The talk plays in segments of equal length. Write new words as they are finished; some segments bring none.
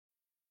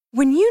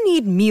When you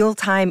need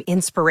mealtime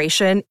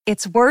inspiration,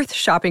 it's worth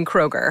shopping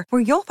Kroger,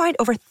 where you'll find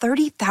over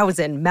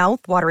 30,000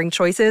 mouth-watering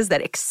choices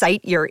that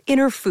excite your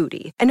inner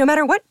foodie. And no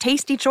matter what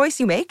tasty choice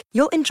you make,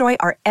 you'll enjoy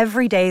our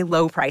everyday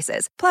low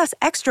prices, plus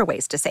extra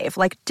ways to save,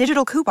 like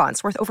digital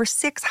coupons worth over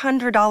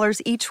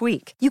 $600 each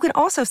week. You can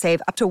also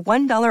save up to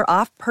 $1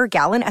 off per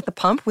gallon at the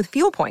pump with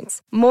fuel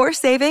points. More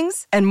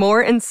savings and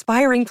more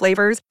inspiring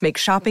flavors make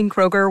shopping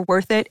Kroger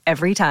worth it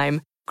every time.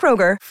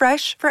 Kroger,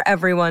 fresh for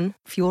everyone.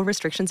 Fuel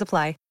restrictions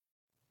apply.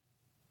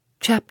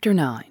 Chapter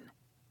 9.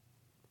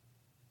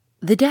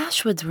 The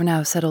Dashwoods were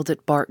now settled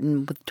at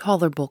Barton with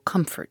tolerable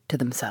comfort to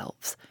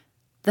themselves.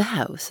 The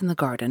house and the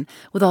garden,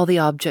 with all the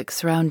objects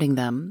surrounding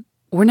them,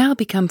 were now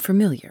become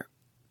familiar,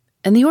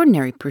 and the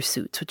ordinary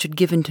pursuits which had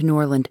given to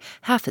Norland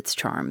half its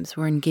charms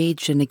were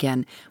engaged in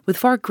again with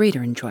far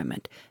greater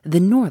enjoyment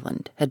than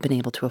Norland had been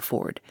able to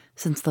afford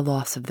since the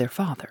loss of their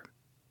father.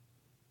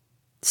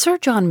 Sir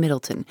John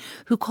Middleton,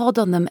 who called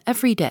on them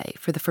every day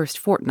for the first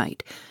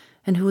fortnight,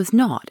 and who was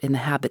not in the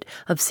habit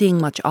of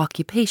seeing much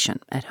occupation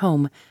at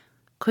home,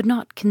 could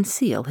not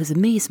conceal his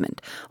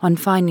amazement on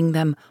finding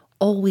them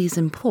always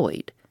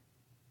employed.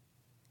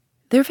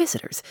 Their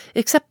visitors,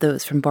 except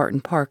those from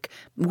Barton Park,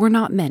 were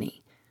not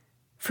many,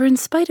 for in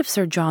spite of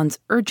Sir John's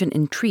urgent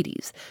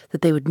entreaties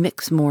that they would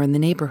mix more in the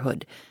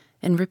neighbourhood,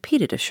 and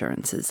repeated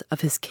assurances of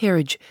his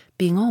carriage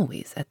being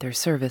always at their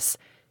service,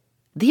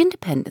 the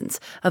independence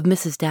of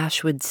Mrs.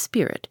 Dashwood's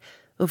spirit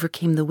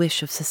overcame the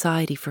wish of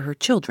society for her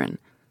children,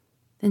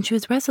 and she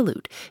was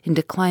resolute in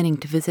declining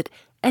to visit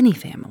any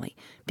family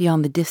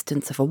beyond the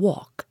distance of a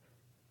walk.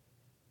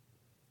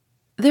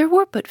 There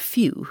were but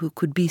few who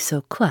could be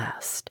so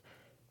classed,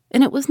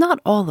 and it was not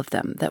all of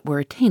them that were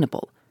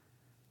attainable.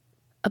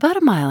 About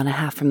 1.5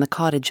 miles from the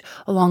cottage,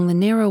 along the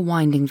narrow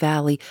winding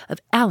valley of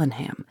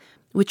Allenham,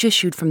 which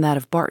issued from that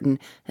of Barton,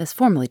 as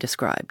formerly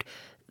described,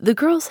 the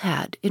girls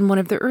had, in one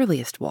of their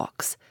earliest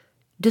walks,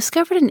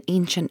 discovered an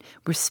ancient,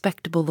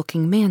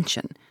 respectable-looking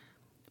mansion,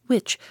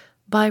 which,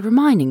 by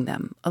reminding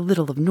them a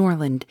little of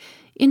Norland,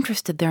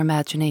 interested their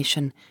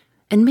imagination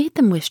and made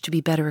them wish to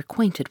be better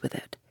acquainted with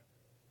it.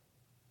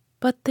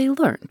 But they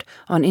learned,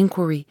 on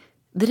inquiry,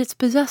 that its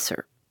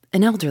possessor,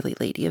 an elderly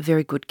lady of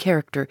very good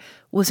character,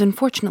 was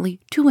unfortunately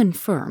too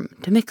infirm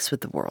to mix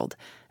with the world,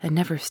 and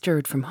never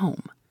stirred from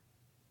home.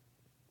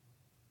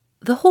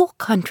 The whole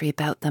country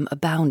about them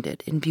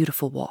abounded in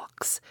beautiful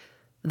walks.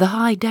 The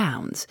high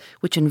downs,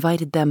 which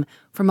invited them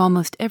from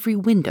almost every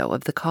window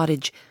of the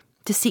cottage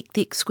to seek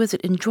the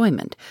exquisite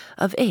enjoyment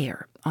of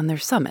air on their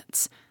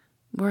summits,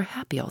 were a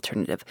happy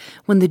alternative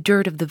when the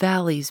dirt of the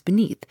valleys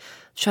beneath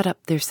shut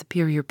up their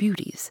superior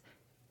beauties.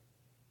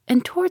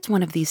 And towards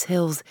one of these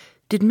hills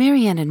did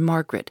Marianne and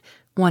Margaret,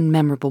 one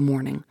memorable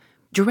morning,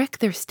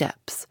 direct their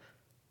steps,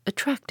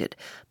 attracted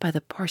by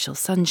the partial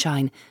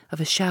sunshine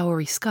of a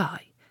showery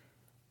sky,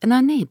 and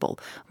unable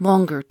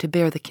longer to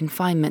bear the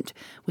confinement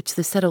which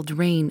the settled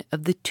rain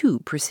of the 2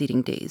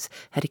 preceding days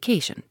had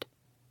occasioned.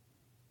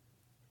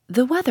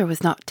 The weather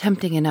was not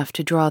tempting enough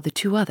to draw the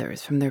 2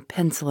 others from their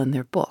pencil and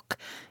their book,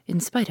 in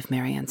spite of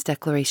Marianne's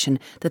declaration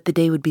that the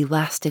day would be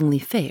lastingly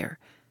fair,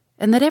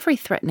 and that every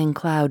threatening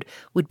cloud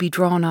would be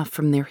drawn off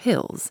from their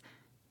hills,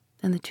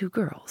 and the 2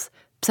 girls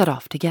set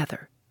off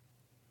together.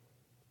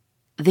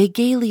 They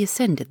gaily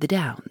ascended the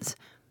downs,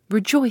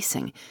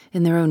 rejoicing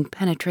in their own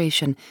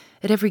penetration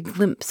at every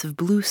glimpse of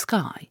blue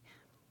sky,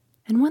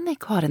 and when they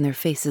caught in their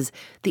faces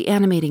the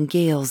animating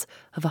gales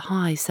of a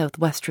high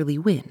southwesterly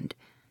wind,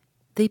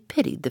 they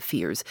pitied the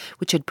fears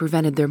which had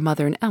prevented their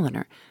mother and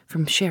Eleanor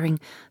from sharing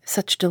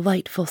such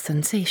delightful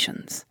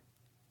sensations.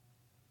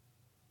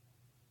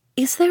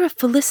 "Is there a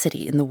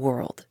felicity in the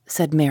world,"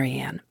 said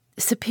Marianne,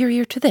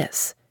 "superior to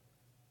this?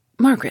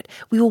 Margaret,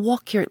 we will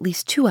walk here at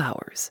least 2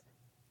 hours."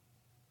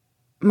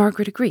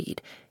 Margaret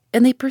agreed,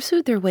 and they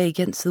pursued their way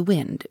against the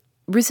wind,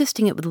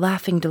 resisting it with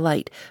laughing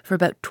delight for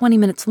about 20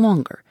 minutes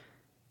longer,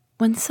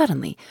 when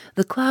suddenly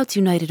the clouds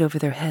united over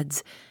their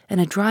heads, and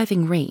a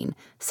driving rain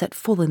set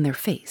full in their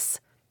face.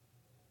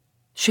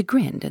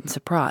 Chagrined and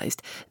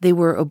surprised, they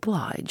were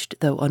obliged,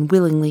 though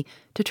unwillingly,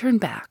 to turn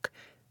back,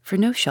 for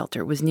no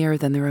shelter was nearer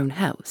than their own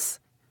house.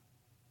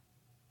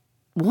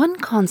 One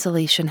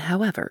consolation,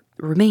 however,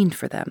 remained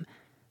for them,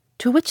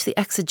 to which the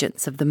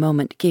exigence of the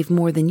moment gave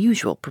more than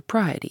usual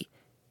propriety.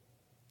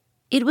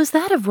 It was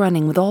that of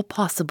running with all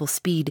possible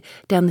speed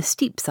down the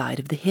steep side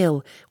of the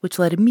hill which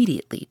led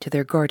immediately to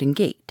their garden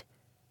gate.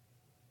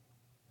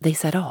 They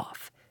set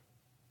off.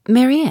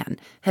 Marianne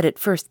had at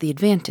first the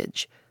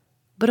advantage,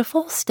 but a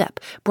false step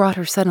brought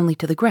her suddenly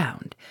to the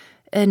ground,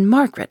 and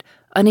Margaret,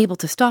 unable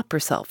to stop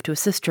herself to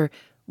assist her,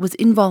 was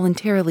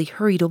involuntarily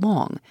hurried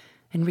along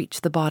and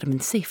reached the bottom in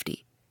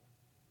safety.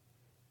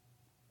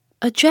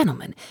 A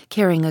gentleman,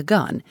 carrying a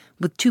gun,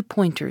 with 2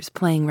 pointers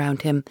playing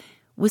round him,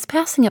 was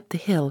passing up the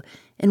hill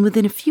and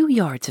within a few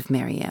yards of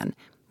Marianne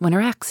when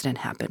her accident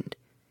happened.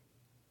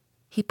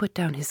 He put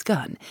down his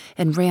gun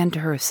and ran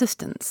to her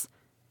assistance.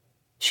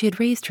 She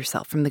had raised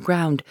herself from the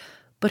ground,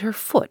 but her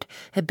foot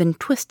had been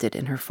twisted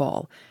in her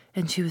fall,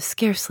 and she was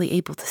scarcely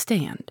able to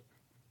stand.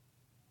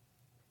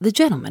 The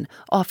gentleman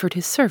offered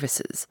his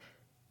services,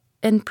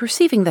 and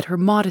perceiving that her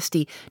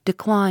modesty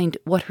declined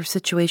what her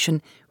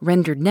situation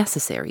rendered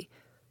necessary,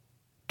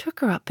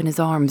 took her up in his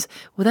arms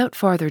without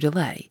farther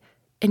delay,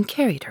 and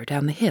carried her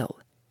down the hill.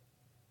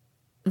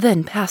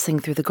 Then, passing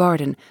through the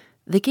garden,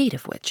 the gate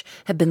of which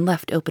had been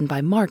left open by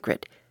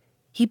Margaret,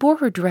 he bore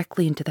her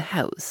directly into the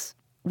house,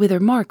 whither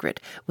Margaret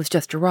was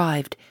just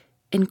arrived,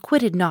 and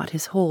quitted not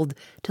his hold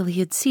till he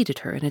had seated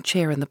her in a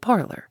chair in the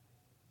parlour.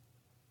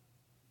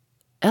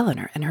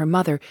 Elinor and her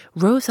mother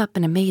rose up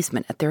in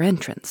amazement at their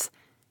entrance,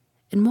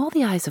 and while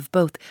the eyes of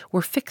both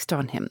were fixed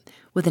on him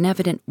with an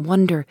evident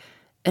wonder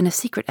and a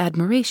secret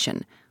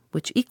admiration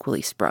which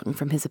equally sprung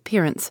from his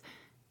appearance,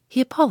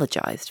 he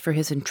apologized for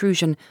his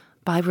intrusion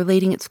by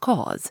relating its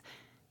cause,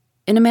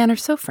 in a manner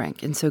so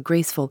frank and so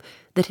graceful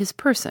that his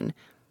person,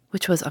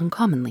 which was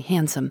uncommonly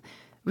handsome,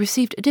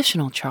 received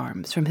additional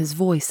charms from his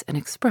voice and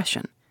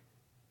expression.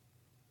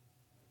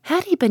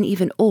 Had he been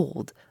even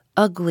old,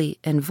 ugly,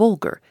 and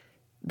vulgar,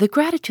 the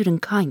gratitude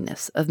and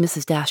kindness of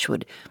Mrs.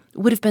 Dashwood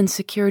would have been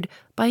secured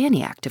by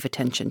any act of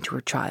attention to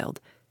her child.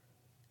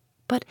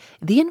 But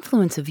the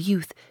influence of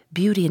youth,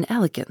 beauty, and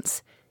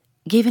elegance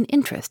gave an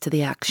interest to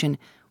the action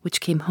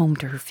which came home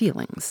to her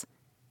feelings.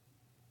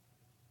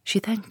 She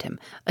thanked him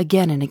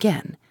again and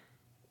again,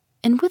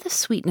 and with a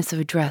sweetness of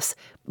address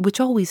which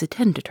always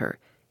attended her,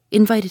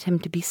 invited him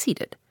to be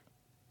seated.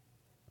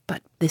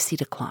 But this he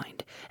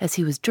declined, as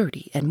he was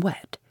dirty and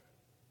wet.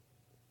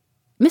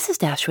 Mrs.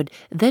 Dashwood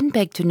then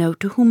begged to know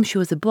to whom she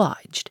was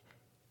obliged.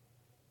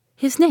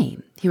 His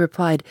name, he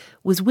replied,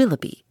 was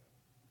Willoughby,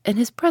 and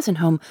his present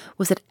home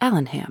was at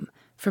Allenham,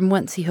 from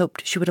whence he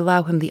hoped she would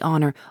allow him the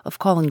honour of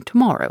calling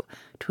tomorrow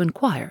to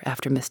inquire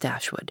after Miss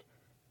Dashwood.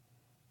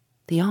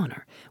 The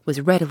honour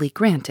was readily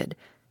granted,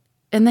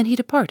 and then he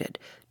departed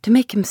to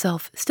make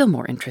himself still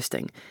more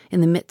interesting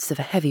in the midst of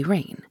a heavy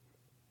rain.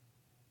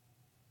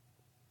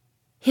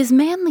 His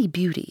manly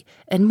beauty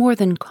and more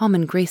than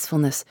common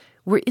gracefulness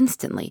were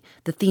instantly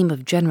the theme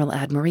of general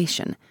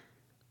admiration,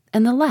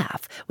 and the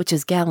laugh which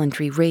his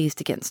gallantry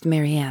raised against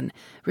Marianne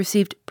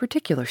received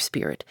particular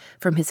spirit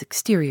from his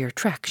exterior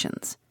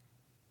attractions.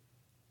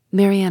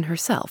 Marianne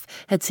herself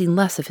had seen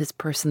less of his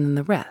person than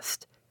the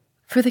rest,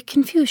 for the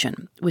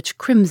confusion which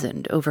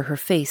crimsoned over her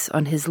face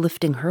on his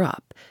lifting her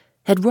up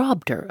had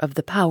robbed her of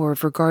the power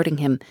of regarding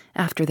him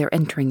after their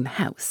entering the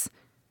house.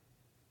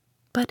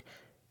 But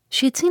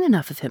she had seen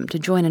enough of him to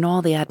join in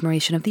all the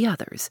admiration of the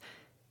others,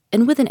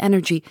 and with an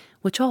energy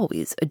which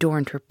always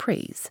adorned her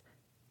praise.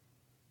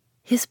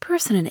 His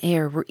person and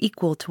air were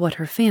equal to what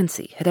her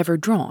fancy had ever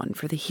drawn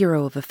for the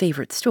hero of a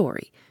favourite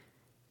story,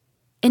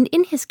 and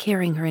in his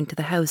carrying her into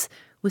the house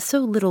with so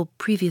little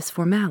previous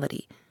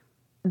formality,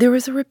 there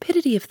was a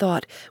rapidity of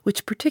thought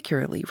which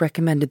particularly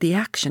recommended the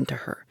action to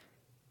her.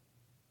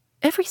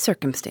 Every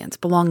circumstance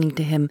belonging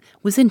to him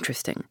was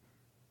interesting.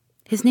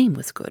 His name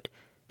was good,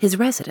 his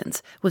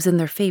residence was in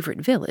their favourite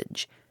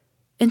village,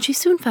 and she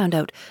soon found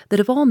out that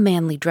of all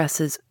manly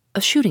dresses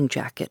a shooting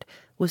jacket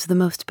was the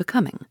most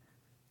becoming.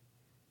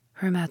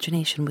 Her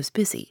imagination was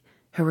busy,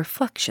 her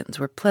reflections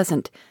were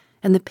pleasant,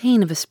 and the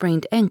pain of a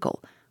sprained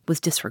ankle was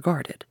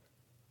disregarded.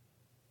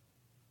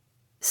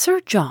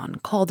 Sir John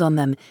called on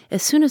them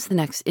as soon as the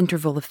next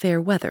interval of fair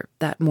weather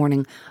that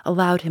morning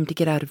allowed him to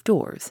get out of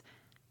doors,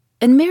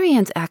 and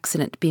Marianne's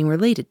accident being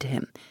related to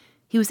him,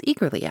 he was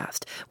eagerly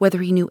asked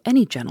whether he knew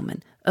any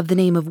gentleman of the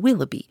name of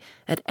Willoughby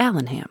at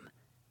Allenham.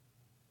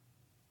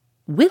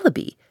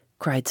 "Willoughby!"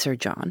 cried Sir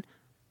John.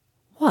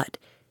 "What,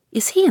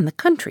 is he in the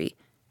country?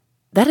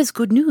 That is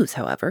good news,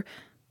 however.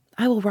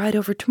 I will ride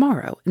over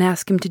tomorrow and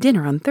ask him to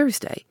dinner on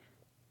Thursday."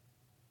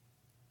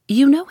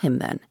 "You know him,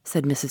 then?"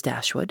 said Mrs.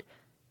 Dashwood.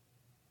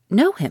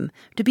 "Know him?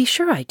 To be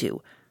sure I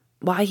do.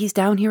 Why, he's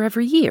down here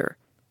every year."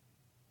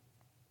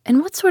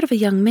 "And what sort of a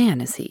young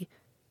man is he?"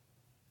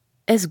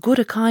 "As good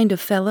a kind of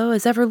fellow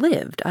as ever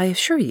lived, I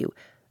assure you.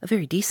 A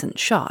very decent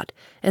shot,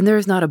 and there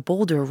is not a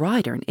bolder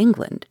rider in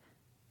England."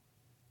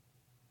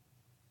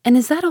 "And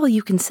is that all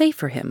you can say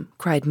for him?"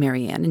 cried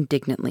Marianne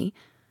indignantly.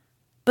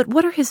 "But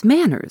what are his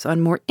manners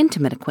on more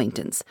intimate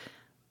acquaintance?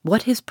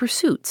 What his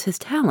pursuits, his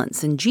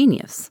talents, and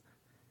genius?"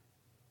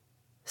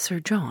 Sir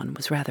John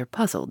was rather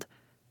puzzled.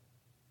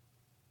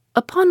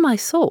 "Upon my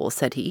soul,"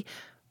 said he,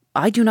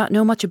 "I do not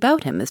know much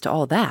about him as to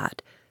all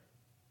that.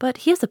 But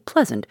he is a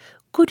pleasant,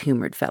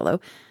 good-humoured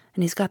fellow,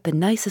 and he's got the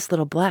nicest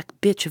little black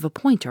bitch of a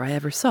pointer I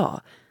ever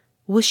saw.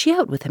 Was she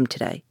out with him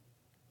today?"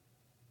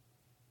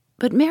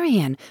 But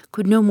Marianne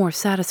could no more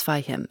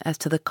satisfy him as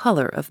to the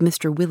colour of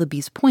Mr.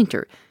 Willoughby's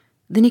pointer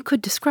than he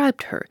could describe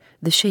to her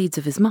the shades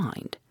of his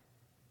mind.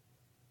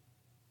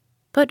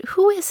 "But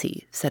who is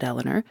he?" said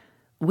Elinor.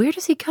 "Where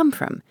does he come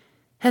from?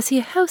 Has he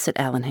a house at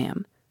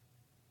Allenham?"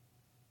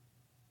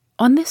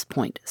 On this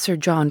point Sir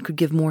John could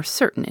give more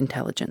certain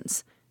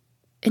intelligence,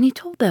 and he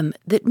told them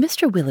that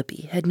Mr.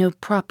 Willoughby had no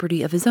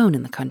property of his own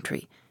in the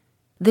country,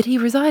 that he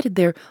resided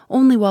there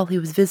only while he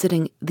was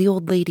visiting the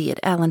old lady at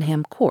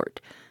Allenham Court,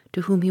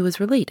 to whom he was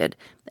related,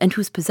 and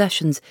whose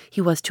possessions he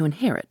was to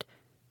inherit,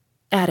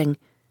 adding,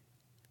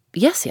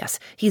 Yes,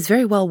 he's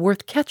very well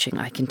worth catching,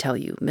 I can tell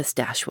you, Miss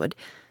Dashwood.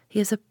 He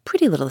has a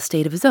pretty little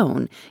estate of his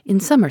own in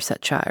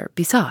Somersetshire,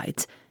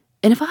 besides,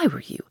 and if I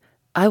were you,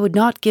 I would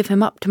not give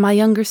him up to my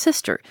younger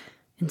sister,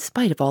 in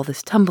spite of all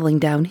this tumbling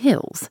down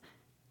hills.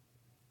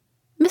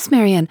 Miss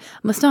Marianne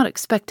must not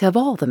expect to have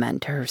all the men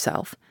to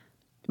herself.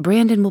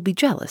 Brandon will be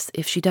jealous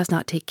if she does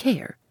not take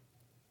care."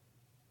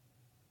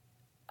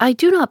 "I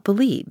do not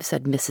believe,"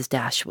 said Mrs.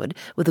 Dashwood,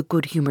 with a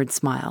good-humoured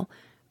smile,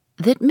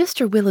 "that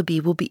Mr.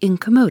 Willoughby will be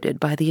incommoded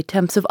by the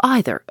attempts of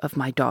either of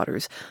my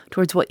daughters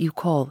towards what you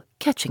call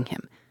catching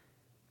him.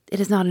 It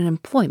is not an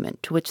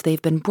employment to which they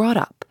have been brought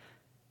up.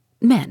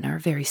 Men are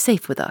very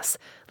safe with us,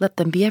 let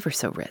them be ever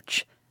so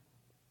rich.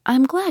 I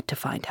am glad to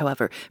find,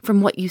 however,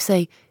 from what you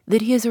say,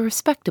 that he is a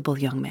respectable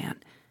young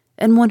man,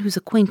 and one whose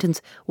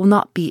acquaintance will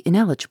not be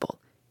ineligible."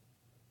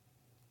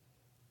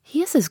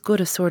 "He is as good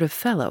a sort of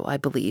fellow, I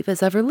believe,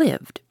 as ever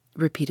lived,"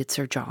 repeated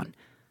Sir John.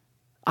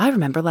 "I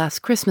remember last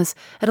Christmas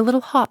at a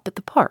little hop at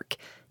the park,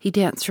 he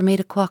danced from 8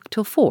 o'clock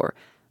till 4,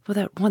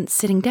 without once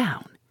sitting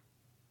down."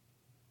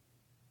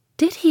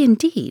 "Did he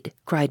indeed?"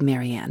 cried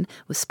Marianne,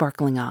 with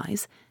sparkling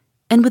eyes,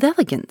 "and with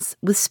elegance,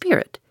 with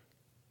spirit?"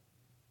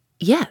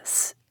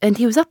 "Yes, and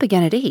he was up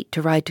again at 8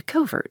 to ride to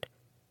Covert."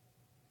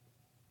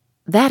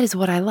 "That is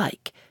what I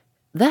like.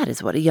 That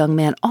is what a young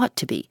man ought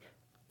to be.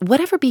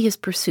 Whatever be his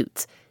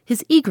pursuits,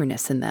 his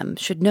eagerness in them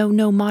should know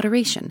no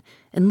moderation,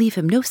 and leave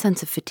him no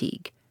sense of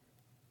fatigue."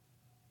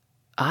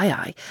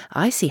 "Ay,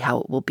 I see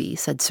how it will be,"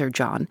 said Sir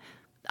John.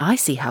 "I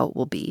see how it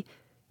will be.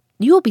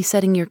 You will be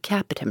setting your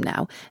cap at him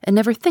now, and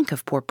never think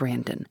of poor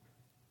Brandon."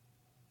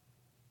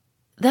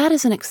 "That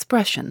is an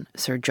expression,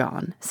 Sir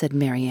John," said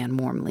Marianne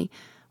warmly,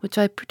 "which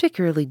I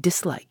particularly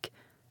dislike.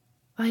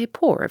 I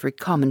abhor every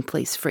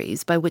commonplace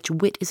phrase by which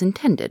wit is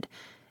intended,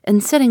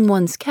 and setting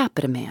one's cap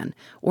at a man,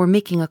 or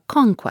making a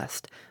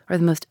conquest, are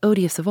the most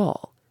odious of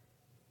all.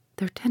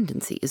 Their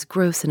tendency is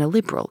gross and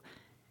illiberal,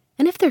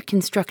 and if their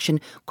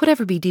construction could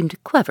ever be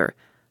deemed clever,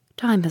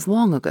 time has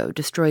long ago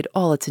destroyed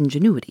all its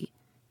ingenuity."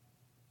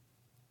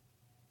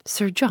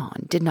 Sir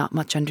John did not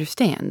much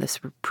understand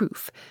this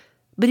reproof,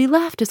 but he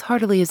laughed as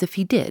heartily as if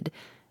he did,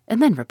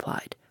 and then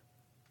replied,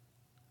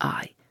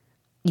 "Ay,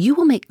 you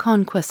will make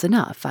conquests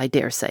enough, I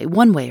dare say,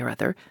 one way or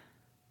other.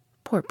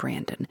 Poor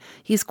Brandon,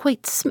 he is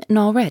quite smitten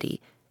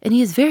already, and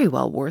he is very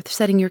well worth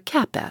setting your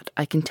cap at,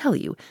 I can tell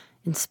you,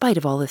 in spite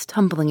of all this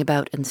tumbling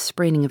about and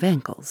spraining of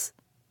ankles."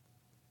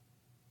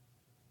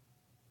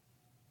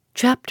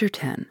 Chapter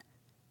 10.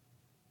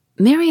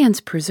 Marianne's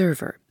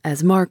preserver,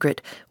 as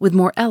Margaret, with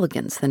more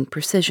elegance than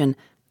precision,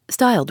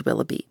 styled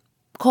Willoughby,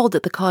 called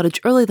at the cottage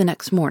early the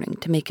next morning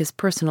to make his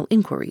personal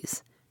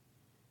inquiries.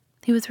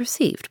 He was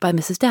received by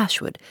Mrs.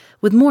 Dashwood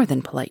with more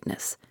than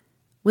politeness,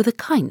 with a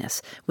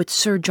kindness which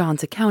Sir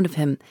John's account of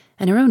him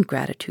and her own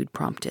gratitude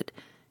prompted,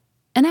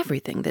 and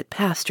everything that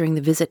passed during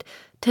the visit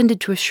tended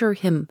to assure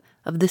him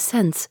of the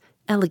sense,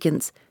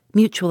 elegance,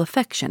 mutual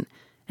affection,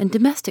 and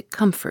domestic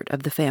comfort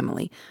of the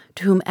family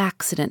to whom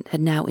accident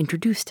had now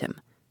introduced him.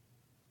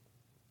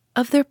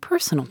 Of their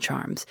personal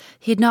charms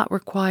he had not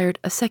required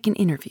a second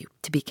interview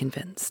to be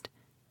convinced.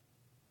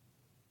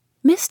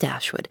 Miss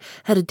Dashwood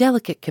had a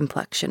delicate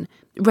complexion,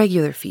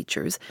 regular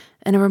features,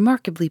 and a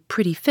remarkably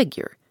pretty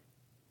figure.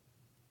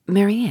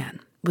 Marianne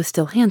was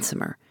still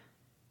handsomer.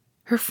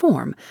 Her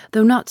form,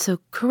 though not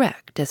so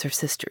correct as her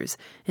sister's,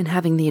 in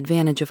having the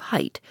advantage of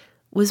height,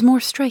 was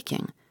more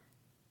striking,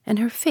 and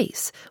her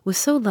face was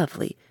so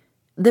lovely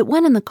that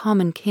when in the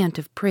common cant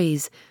of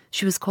praise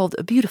she was called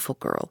a beautiful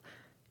girl,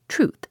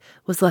 truth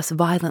was less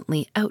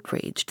violently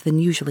outraged than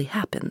usually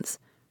happens.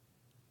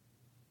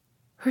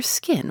 Her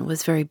skin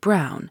was very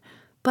brown,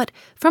 but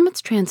from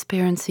its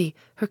transparency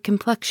her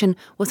complexion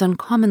was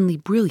uncommonly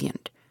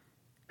brilliant.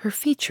 Her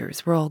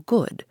features were all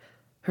good,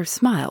 her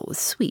smile was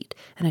sweet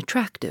and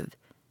attractive,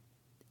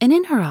 and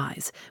in her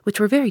eyes, which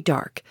were very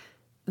dark,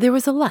 there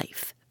was a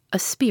life, a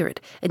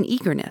spirit, an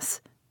eagerness,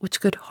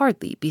 which could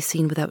hardly be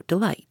seen without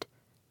delight.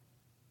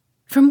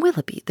 From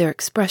Willoughby their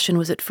expression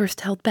was at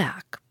first held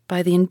back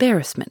by the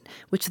embarrassment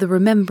which the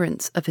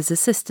remembrance of his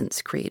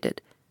assistance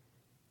created.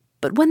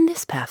 But when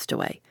this passed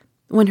away,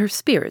 when her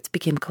spirits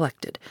became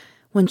collected,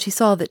 when she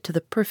saw that to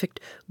the perfect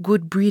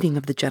good breeding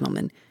of the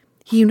gentleman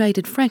he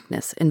united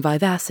frankness and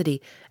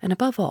vivacity, and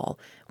above all,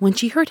 when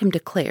she heard him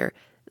declare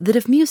that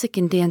of music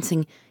and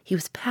dancing he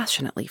was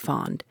passionately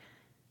fond,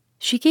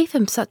 she gave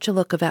him such a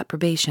look of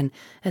approbation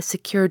as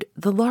secured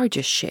the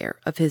largest share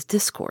of his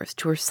discourse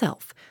to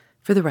herself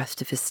for the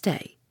rest of his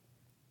stay.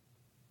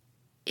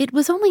 It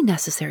was only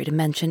necessary to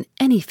mention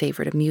any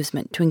favourite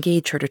amusement to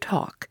engage her to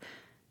talk.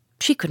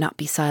 She could not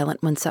be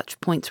silent when such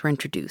points were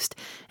introduced,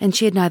 and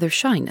she had neither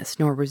shyness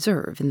nor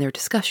reserve in their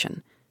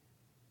discussion.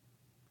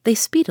 They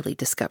speedily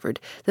discovered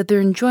that their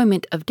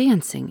enjoyment of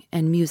dancing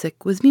and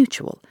music was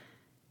mutual,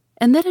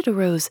 and that it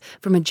arose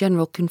from a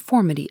general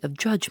conformity of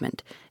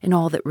judgment in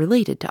all that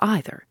related to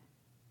either.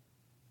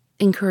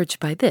 Encouraged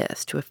by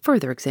this to a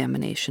further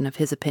examination of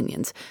his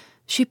opinions,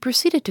 she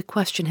proceeded to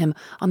question him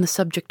on the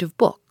subject of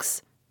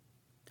books.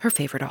 Her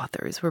favourite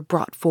authors were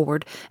brought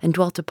forward and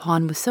dwelt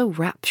upon with so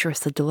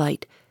rapturous a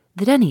delight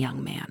that any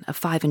young man of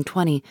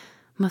 25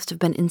 must have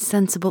been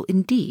insensible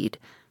indeed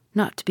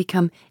not to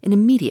become an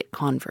immediate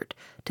convert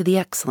to the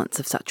excellence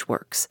of such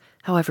works,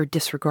 however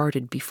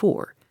disregarded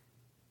before.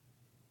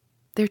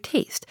 Their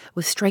taste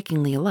was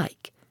strikingly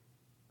alike.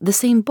 The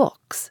same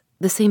books,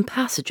 the same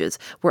passages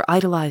were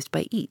idolized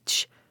by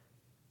each.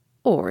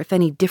 Or, if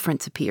any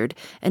difference appeared,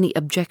 any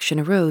objection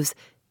arose,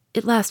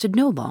 it lasted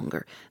no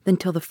longer than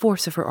till the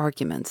force of her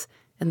arguments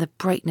and the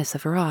brightness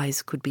of her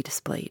eyes could be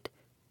displayed.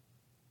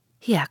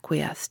 He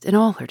acquiesced in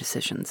all her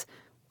decisions,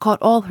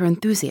 caught all her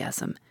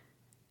enthusiasm,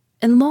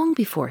 and long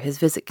before his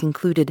visit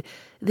concluded,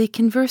 they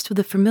conversed with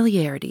the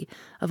familiarity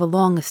of a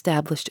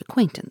long-established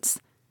acquaintance.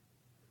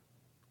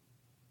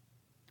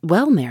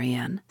 "Well,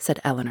 Marianne," said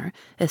Eleanor,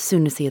 as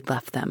soon as he had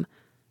left them,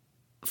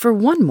 "for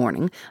one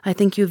morning I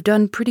think you have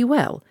done pretty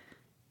well.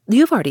 You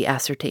have already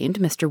ascertained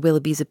Mr.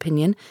 Willoughby's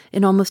opinion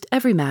in almost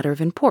every matter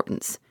of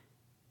importance.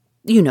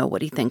 You know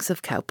what he thinks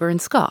of Cowper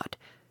and Scott.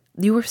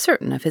 You are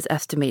certain of his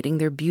estimating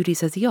their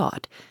beauties as he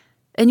ought,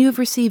 and you have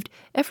received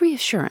every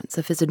assurance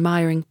of his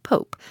admiring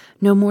Pope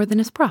no more than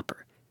is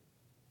proper.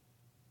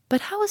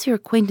 But how is your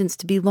acquaintance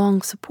to be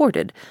long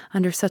supported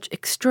under such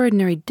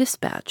extraordinary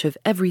dispatch of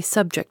every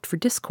subject for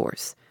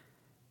discourse?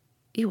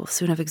 You will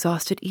soon have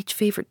exhausted each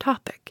favourite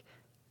topic.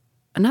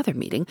 Another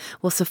meeting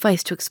will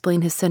suffice to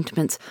explain his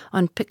sentiments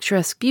on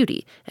picturesque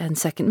beauty and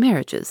second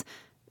marriages,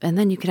 and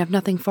then you can have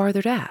nothing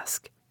farther to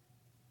ask."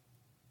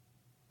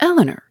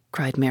 "Eleanor,"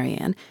 cried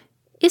Marianne,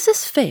 "is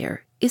this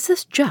fair? Is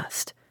this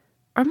just?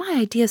 Are my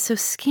ideas so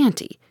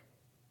scanty?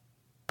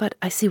 But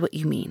I see what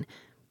you mean.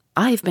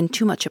 I have been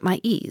too much at my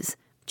ease,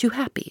 too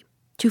happy,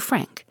 too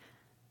frank.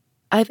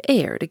 I have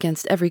erred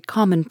against every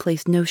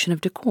commonplace notion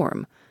of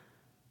decorum.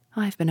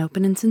 I have been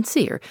open and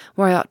sincere,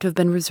 where I ought to have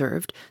been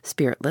reserved,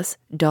 spiritless,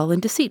 dull,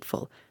 and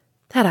deceitful.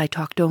 Had I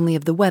talked only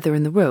of the weather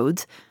and the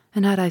roads,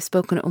 and had I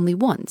spoken only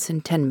once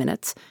in 10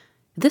 minutes,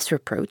 this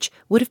reproach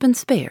would have been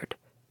spared."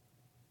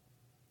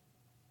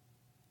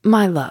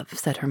 "My love,"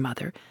 said her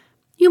mother,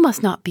 "you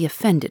must not be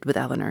offended with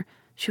Eleanor.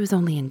 She was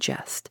only in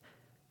jest.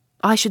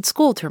 I should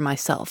scold her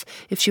myself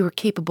if she were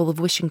capable of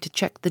wishing to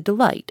check the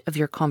delight of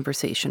your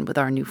conversation with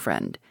our new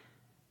friend."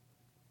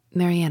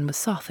 Marianne was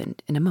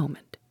softened in a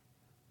moment.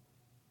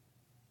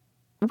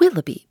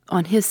 Willoughby,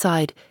 on his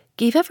side,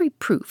 gave every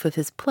proof of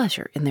his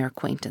pleasure in their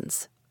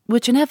acquaintance,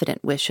 which an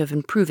evident wish of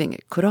improving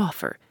it could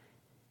offer.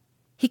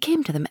 He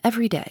came to them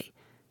every day.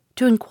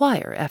 To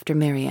inquire after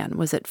Marianne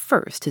was at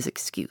first his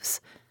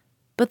excuse,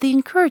 but the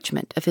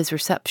encouragement of his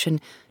reception,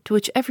 to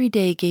which every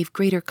day gave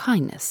greater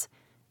kindness,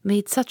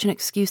 made such an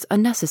excuse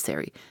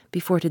unnecessary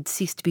before it had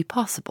ceased to be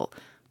possible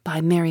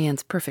by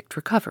Marianne's perfect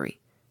recovery.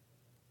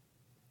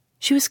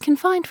 She was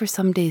confined for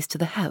some days to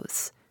the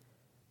house,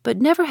 but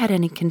never had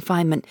any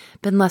confinement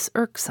been less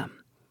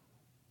irksome.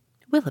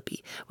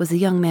 Willoughby was a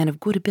young man of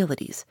good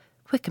abilities,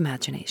 quick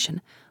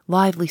imagination,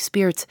 lively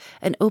spirits,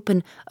 and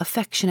open,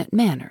 affectionate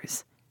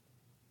manners.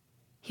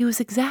 He was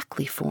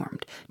exactly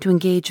formed to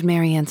engage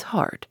Marianne's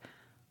heart,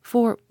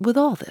 for, with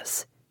all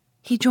this,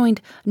 he joined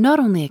not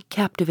only a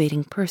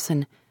captivating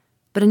person,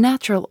 but a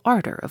natural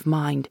ardor of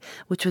mind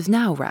which was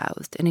now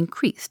roused and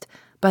increased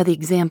by the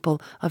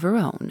example of her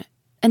own,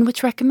 and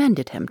which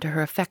recommended him to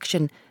her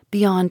affection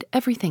beyond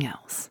everything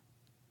else.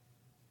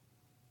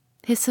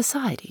 His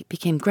society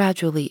became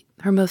gradually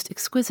her most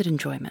exquisite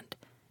enjoyment.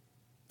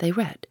 They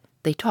read,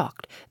 they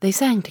talked, they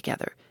sang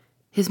together.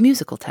 His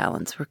musical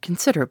talents were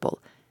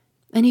considerable,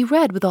 and he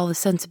read with all the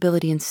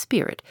sensibility and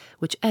spirit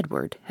which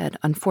Edward had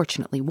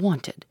unfortunately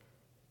wanted.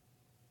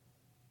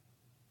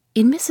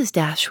 In Mrs.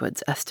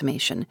 Dashwood's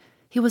estimation,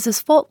 he was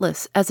as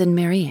faultless as in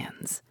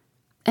Marianne's,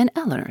 and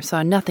Eleanor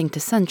saw nothing to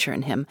censure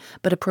in him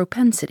but a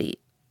propensity,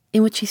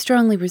 in which he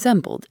strongly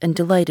resembled and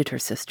delighted her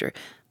sister,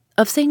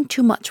 of saying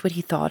too much what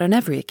he thought on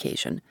every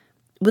occasion,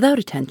 without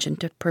attention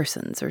to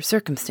persons or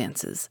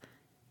circumstances.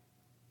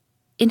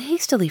 In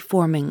hastily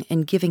forming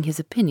and giving his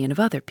opinion of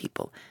other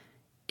people,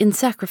 in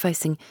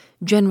sacrificing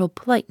general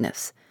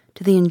politeness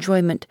to the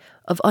enjoyment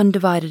of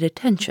undivided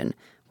attention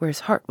where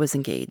his heart was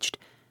engaged,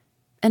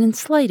 and in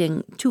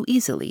slighting too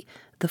easily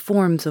the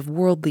forms of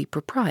worldly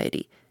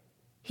propriety,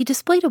 he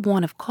displayed a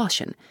want of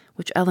caution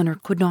which Eleanor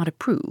could not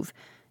approve,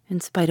 in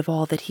spite of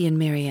all that he and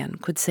Marianne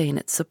could say in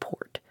its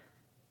support.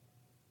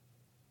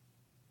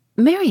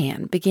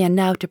 Marianne began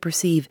now to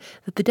perceive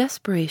that the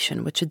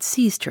desperation which had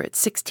seized her at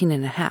 16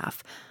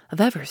 1/2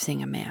 of ever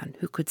seeing a man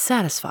who could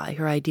satisfy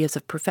her ideas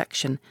of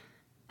perfection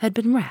had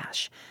been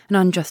rash and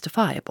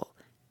unjustifiable.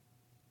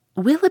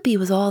 Willoughby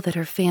was all that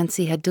her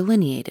fancy had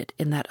delineated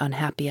in that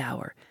unhappy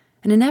hour,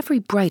 and in every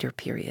brighter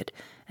period,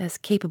 as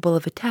capable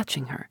of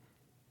attaching her,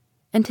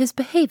 and his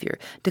behaviour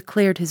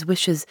declared his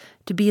wishes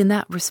to be in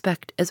that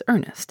respect as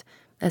earnest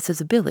as his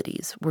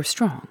abilities were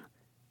strong.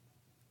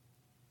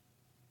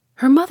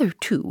 Her mother,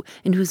 too,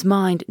 in whose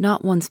mind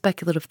not one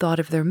speculative thought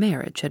of their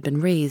marriage had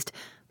been raised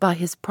by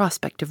his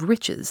prospect of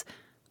riches,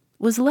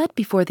 was led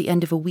before the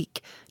end of a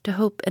week to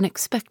hope and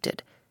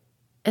expected,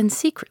 and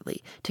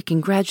secretly to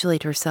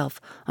congratulate herself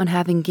on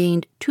having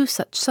gained 2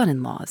 such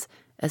son-in-laws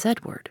as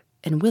Edward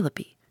and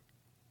Willoughby.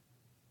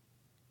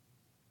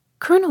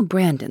 Colonel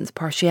Brandon's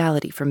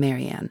partiality for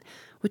Marianne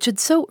which had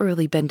so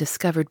early been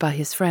discovered by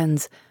his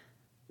friends,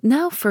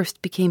 now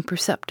first became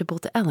perceptible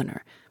to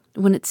Elinor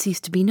when it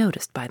ceased to be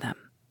noticed by them.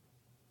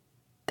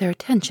 Their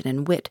attention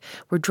and wit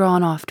were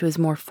drawn off to his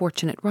more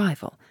fortunate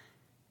rival,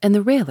 and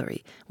the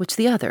raillery which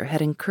the other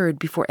had incurred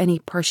before any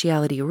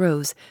partiality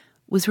arose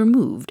was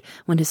removed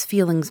when his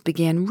feelings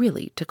began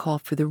really to call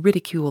for the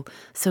ridicule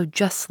so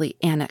justly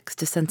annexed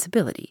to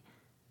sensibility.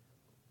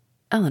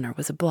 Elinor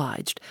was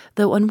obliged,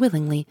 though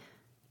unwillingly,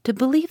 to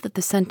believe that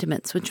the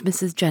sentiments which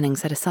Mrs.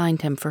 Jennings had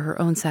assigned him for her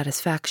own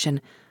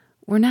satisfaction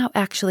were now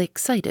actually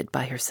excited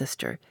by her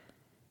sister,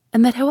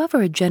 and that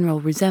however a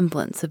general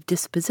resemblance of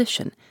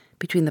disposition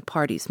between the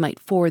parties might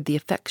forward the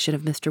affection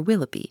of Mr.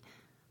 Willoughby,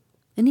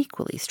 an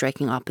equally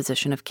striking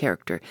opposition of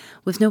character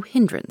was no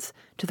hindrance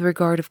to the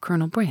regard of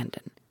Colonel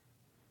Brandon.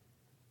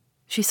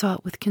 She saw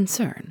it with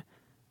concern,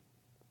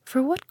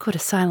 for what could a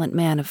silent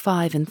man of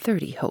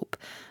 35 hope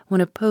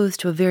when opposed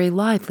to a very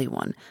lively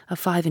one of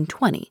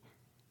 25,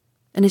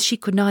 and as she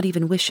could not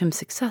even wish him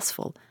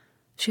successful,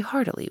 she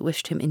heartily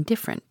wished him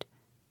indifferent.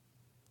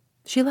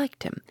 She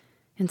liked him,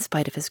 in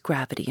spite of his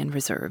gravity and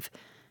reserve.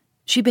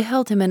 She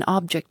beheld him an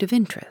object of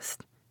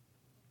interest.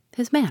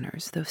 His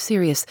manners, though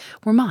serious,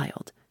 were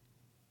mild,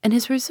 and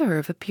his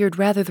reserve appeared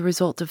rather the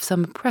result of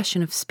some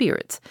oppression of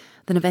spirits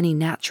than of any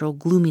natural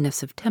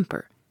gloominess of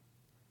temper.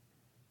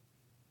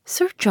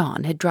 Sir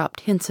John had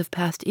dropped hints of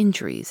past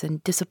injuries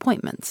and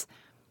disappointments,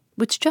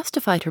 which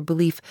justified her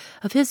belief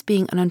of his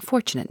being an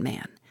unfortunate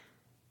man,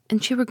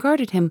 and she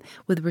regarded him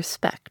with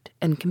respect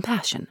and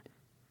compassion.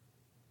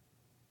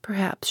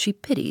 Perhaps she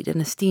pitied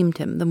and esteemed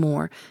him the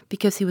more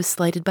because he was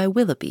slighted by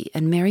Willoughby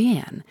and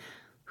Marianne,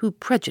 who,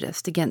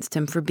 prejudiced against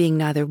him for being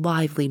neither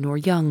lively nor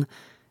young,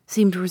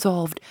 seemed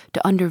resolved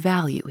to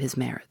undervalue his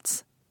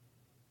merits.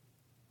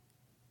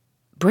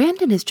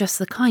 "Brandon is just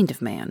the kind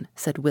of man,"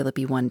 said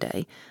Willoughby one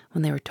day,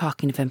 when they were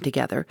talking of him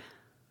together,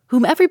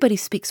 "whom everybody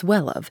speaks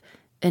well of,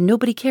 and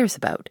nobody cares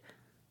about,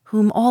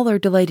 whom all are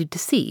delighted to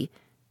see,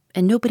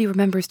 and nobody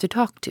remembers to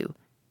talk to."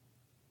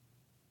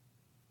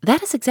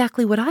 "That is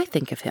exactly what I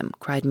think of him,"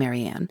 cried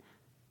Marianne.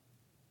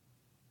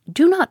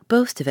 "Do not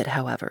boast of it,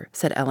 however,"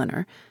 said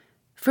Elinor,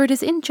 "for it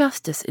is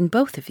injustice in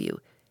both of you.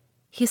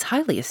 He is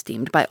highly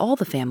esteemed by all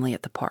the family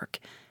at the Park,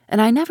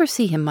 and I never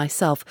see him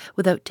myself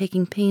without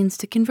taking pains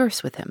to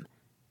converse with him."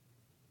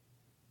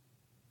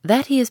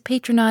 "That he is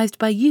patronized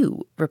by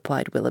you,"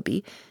 replied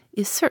Willoughby,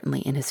 "is certainly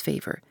in his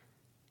favour.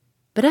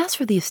 But as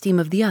for the esteem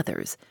of the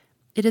others,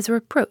 it is a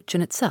reproach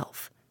in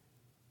itself.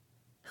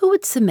 Who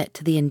would submit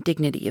to the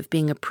indignity of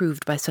being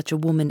approved by such a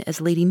woman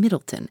as Lady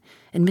Middleton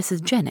and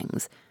Mrs.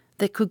 Jennings,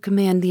 that could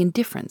command the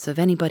indifference of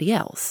anybody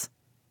else?"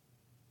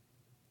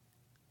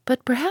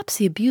 "But perhaps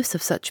the abuse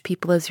of such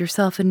people as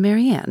yourself and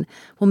Marianne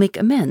will make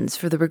amends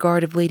for the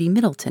regard of Lady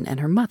Middleton and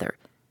her mother.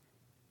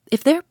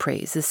 If their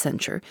praise is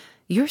censure,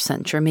 your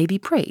censure may be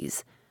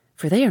praise,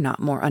 for they are not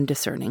more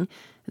undiscerning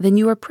than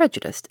you are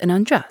prejudiced and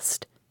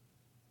unjust.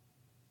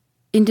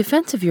 In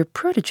defense of your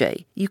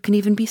protégé, you can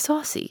even be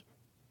saucy."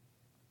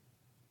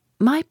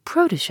 "My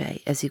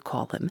protégé, as you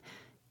call him,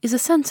 is a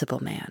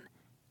sensible man,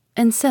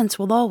 and sense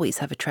will always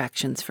have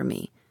attractions for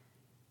me.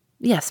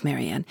 Yes,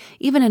 Marianne,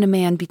 even in a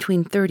man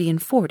between 30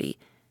 and 40,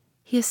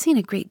 he has seen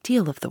a great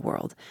deal of the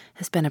world,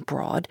 has been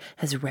abroad,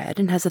 has read,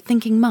 and has a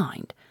thinking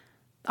mind.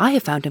 I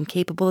have found him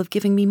capable of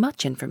giving me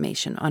much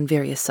information on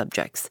various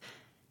subjects,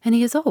 and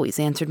he has always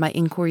answered my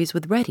inquiries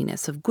with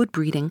readiness of good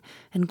breeding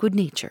and good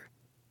nature."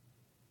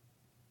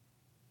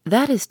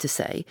 "That is to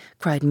say,"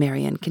 cried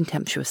Marianne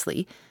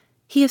contemptuously,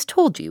 "he has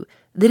told you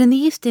that in the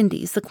East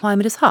Indies the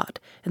climate is hot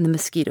and the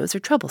mosquitoes are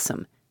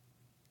troublesome."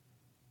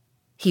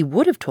 "He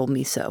would have told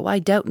me so, I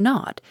doubt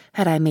not,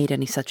 had I made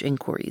any such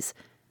inquiries,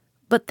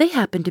 but they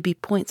happened to be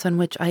points on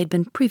which I had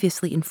been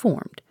previously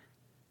informed."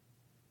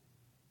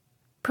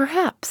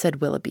 "Perhaps,"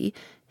 said Willoughby,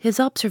 "his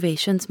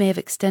observations may have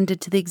extended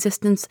to the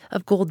existence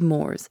of gold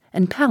moors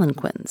and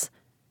palanquins."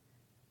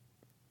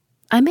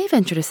 "I may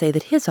venture to say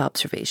that his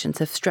observations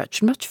have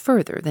stretched much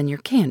further than your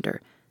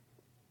candour.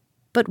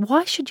 But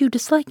why should you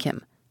dislike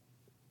him?"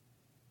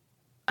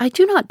 "I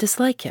do not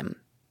dislike him.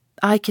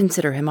 I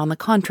consider him, on the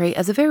contrary,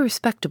 as a very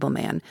respectable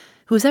man,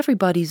 who is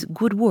everybody's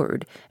good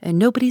word and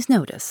nobody's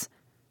notice,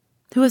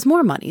 who has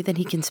more money than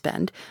he can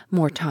spend,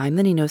 more time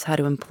than he knows how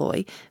to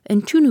employ,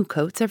 and 2 new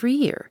coats every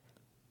year."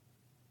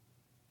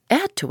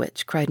 "Add to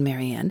which," cried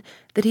Marianne,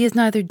 "that he has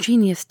neither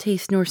genius,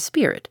 taste, nor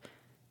spirit,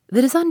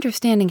 that his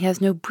understanding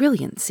has no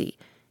brilliancy,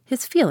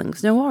 his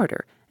feelings no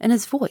ardour, and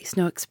his voice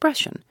no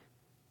expression."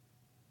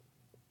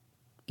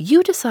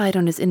 "You decide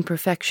on his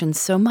imperfections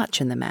so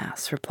much in the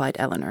mass," replied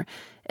Elinor,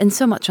 "and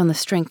so much on the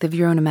strength of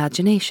your own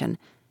imagination,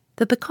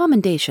 that the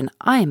commendation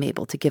I am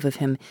able to give of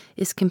him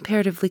is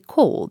comparatively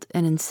cold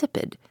and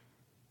insipid.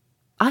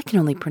 I can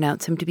only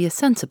pronounce him to be a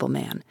sensible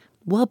man,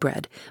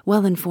 well-bred,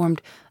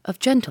 well-informed, of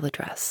gentle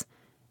address,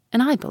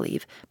 and I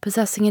believe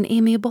possessing an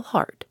amiable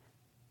heart."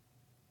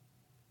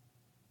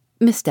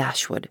 "Miss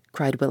Dashwood,"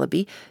 cried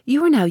Willoughby,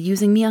 "you are now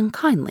using me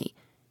unkindly.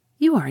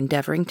 You are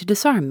endeavouring to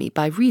disarm me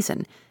by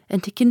reason,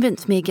 and to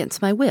convince me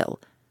against my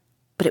will,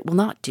 but it will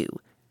not do.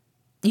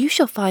 you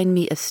shall find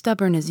me as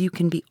stubborn as you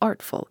can be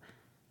artful.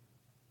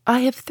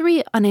 I have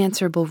 3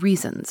 unanswerable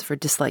reasons for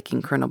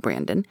disliking Colonel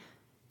Brandon.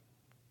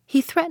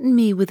 He threatened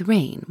me with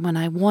rain when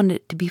I wanted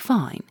it to be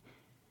fine.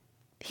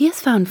 He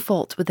has found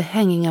fault with the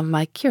hanging of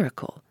my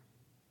curricle.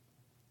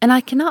 And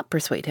I cannot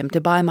persuade him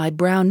to buy my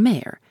brown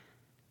mare.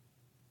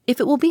 If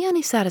it will be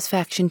any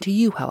satisfaction to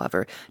you,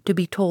 however, to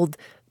be told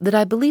that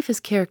I believe his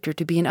character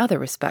to be in other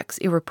respects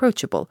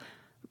irreproachable,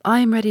 I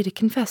am ready to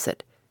confess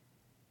it.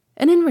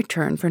 And in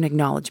return for an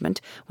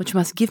acknowledgment which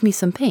must give me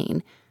some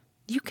pain,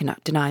 you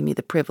cannot deny me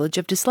the privilege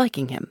of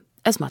disliking him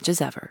as much as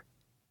ever.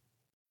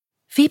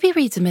 Phoebe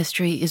Reads a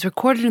Mystery is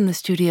recorded in the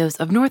studios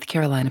of North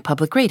Carolina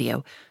Public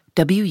Radio,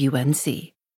 WUNC.